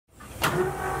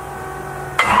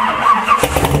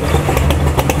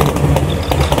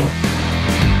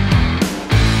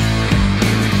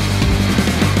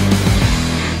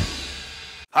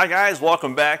Hi guys,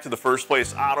 welcome back to the First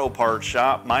Place Auto Parts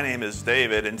Shop. My name is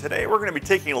David, and today we're going to be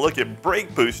taking a look at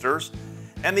brake boosters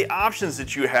and the options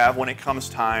that you have when it comes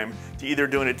time to either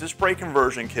doing a disc brake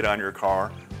conversion kit on your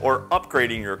car or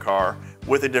upgrading your car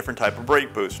with a different type of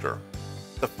brake booster.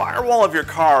 The firewall of your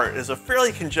car is a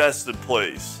fairly congested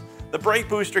place. The brake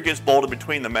booster gets bolted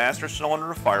between the master cylinder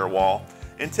and firewall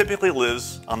and typically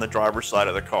lives on the driver's side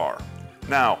of the car.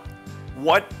 Now,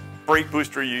 what brake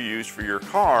booster you use for your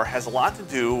car has a lot to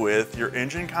do with your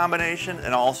engine combination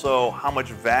and also how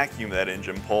much vacuum that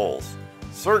engine pulls.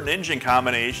 Certain engine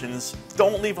combinations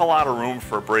don't leave a lot of room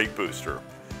for a brake booster.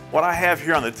 What I have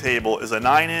here on the table is a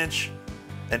 9-inch,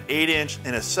 an 8-inch,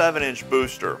 and a 7-inch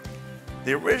booster.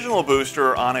 The original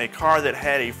booster on a car that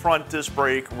had a front disc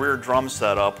brake rear drum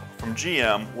setup from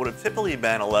GM would have typically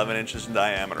been 11 inches in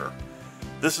diameter.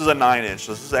 This is a 9-inch.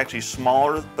 This is actually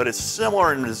smaller, but it's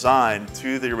similar in design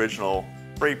to the original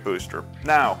brake booster.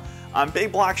 Now, on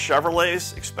big block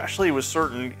Chevrolets, especially with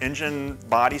certain engine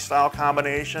body style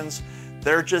combinations,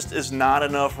 there just is not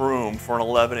enough room for an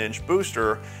 11-inch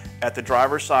booster at the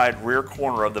driver's side rear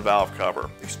corner of the valve cover.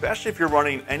 Especially if you're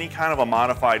running any kind of a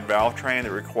modified valve train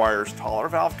that requires taller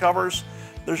valve covers,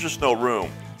 there's just no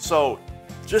room. So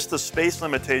just the space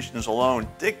limitations alone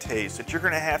dictates that you're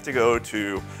going to have to go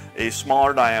to a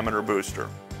smaller diameter booster.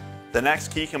 The next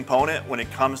key component when it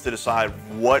comes to decide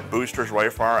what booster is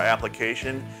right for our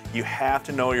application, you have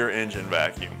to know your engine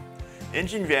vacuum.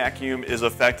 Engine vacuum is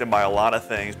affected by a lot of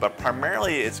things, but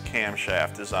primarily it's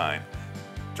camshaft design.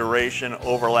 Duration,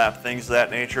 overlap, things of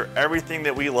that nature. Everything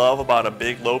that we love about a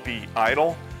big lopey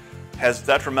idle has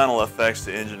detrimental effects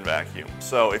to engine vacuum.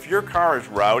 So if your car is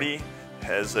rowdy,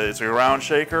 it's a ground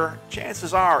shaker,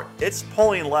 chances are it's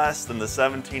pulling less than the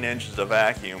 17 inches of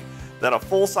vacuum that a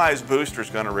full-size booster is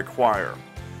going to require.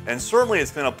 And certainly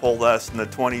it's going to pull less than the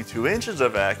 22 inches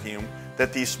of vacuum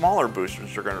that these smaller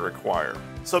boosters are going to require.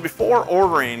 So before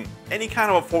ordering any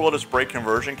kind of a 4-wheel disc brake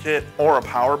conversion kit or a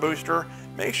power booster,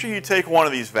 make sure you take one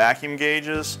of these vacuum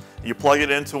gauges, you plug it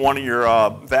into one of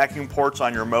your vacuum ports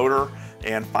on your motor,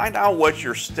 and find out what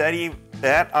your steady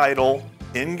at idle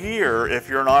in gear, if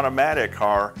you're an automatic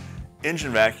car,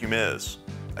 engine vacuum is.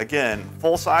 Again,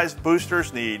 full-size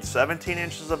boosters need 17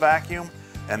 inches of vacuum,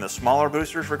 and the smaller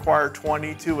boosters require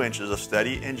 22 inches of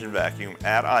steady engine vacuum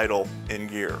at idle in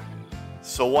gear.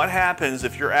 So what happens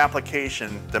if your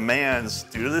application demands,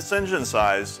 due to this engine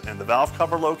size and the valve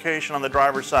cover location on the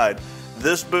driver's side,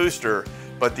 this booster,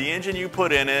 but the engine you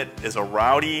put in it is a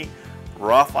rowdy,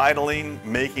 rough idling,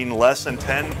 making less than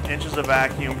 10 inches of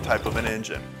vacuum type of an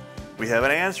engine? We have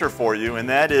an answer for you, and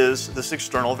that is this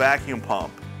external vacuum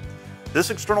pump.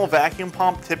 This external vacuum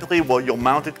pump, typically, you'll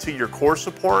mount it to your core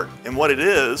support, and what it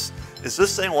is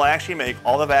this thing will actually make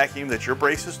all the vacuum that your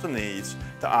brake system needs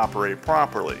to operate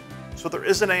properly. So there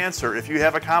is an answer if you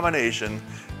have a combination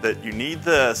that you need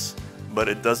this, but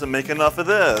it doesn't make enough of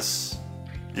this,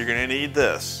 you're going to need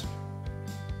this.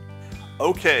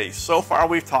 Okay, so far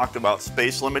we've talked about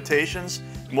space limitations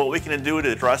and what we can do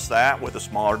to address that with a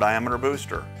smaller diameter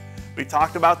booster. We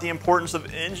talked about the importance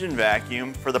of engine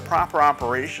vacuum for the proper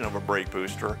operation of a brake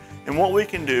booster and what we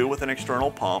can do with an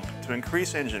external pump to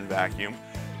increase engine vacuum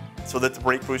so that the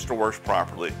brake booster works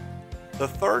properly. The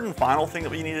third and final thing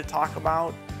that we need to talk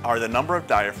about are the number of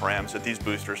diaphragms that these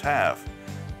boosters have.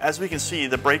 As we can see,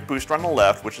 the brake booster on the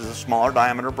left, which is a smaller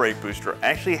diameter brake booster,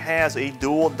 actually has a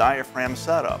dual diaphragm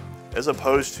setup. As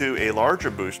opposed to a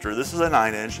larger booster, this is a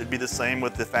 9-inch, it'd be the same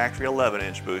with the factory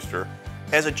 11-inch booster.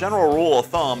 As a general rule of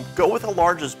thumb, go with the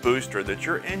largest booster that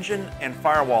your engine and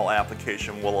firewall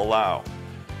application will allow.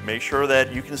 Make sure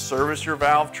that you can service your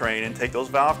valve train and take those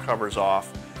valve covers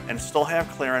off and still have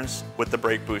clearance with the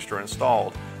brake booster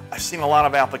installed. I've seen a lot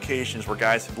of applications where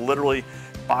guys have literally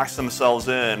boxed themselves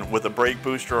in with a brake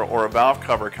booster or a valve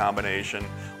cover combination,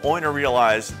 only to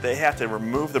realize that they have to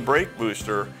remove the brake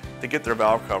booster to get their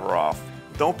valve cover off.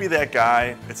 Don't be that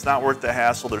guy. It's not worth the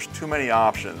hassle. There's too many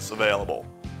options available.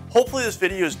 Hopefully this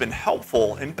video has been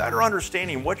helpful in better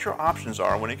understanding what your options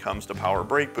are when it comes to power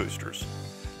brake boosters.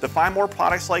 To find more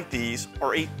products like these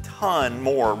or a ton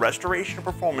more restoration and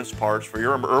performance parts for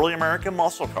your early American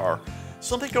muscle car,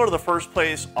 simply go to the First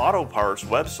Place Auto Parts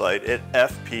website at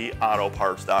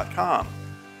fpautoparts.com.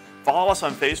 Follow us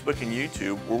on Facebook and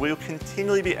YouTube, where we'll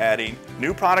continually be adding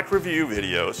new product review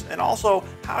videos and also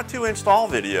how to install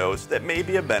videos that may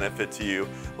be a benefit to you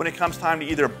when it comes time to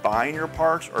either buying your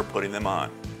parts or putting them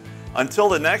on. Until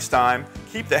the next time,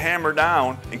 keep the hammer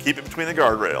down and keep it between the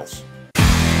guardrails.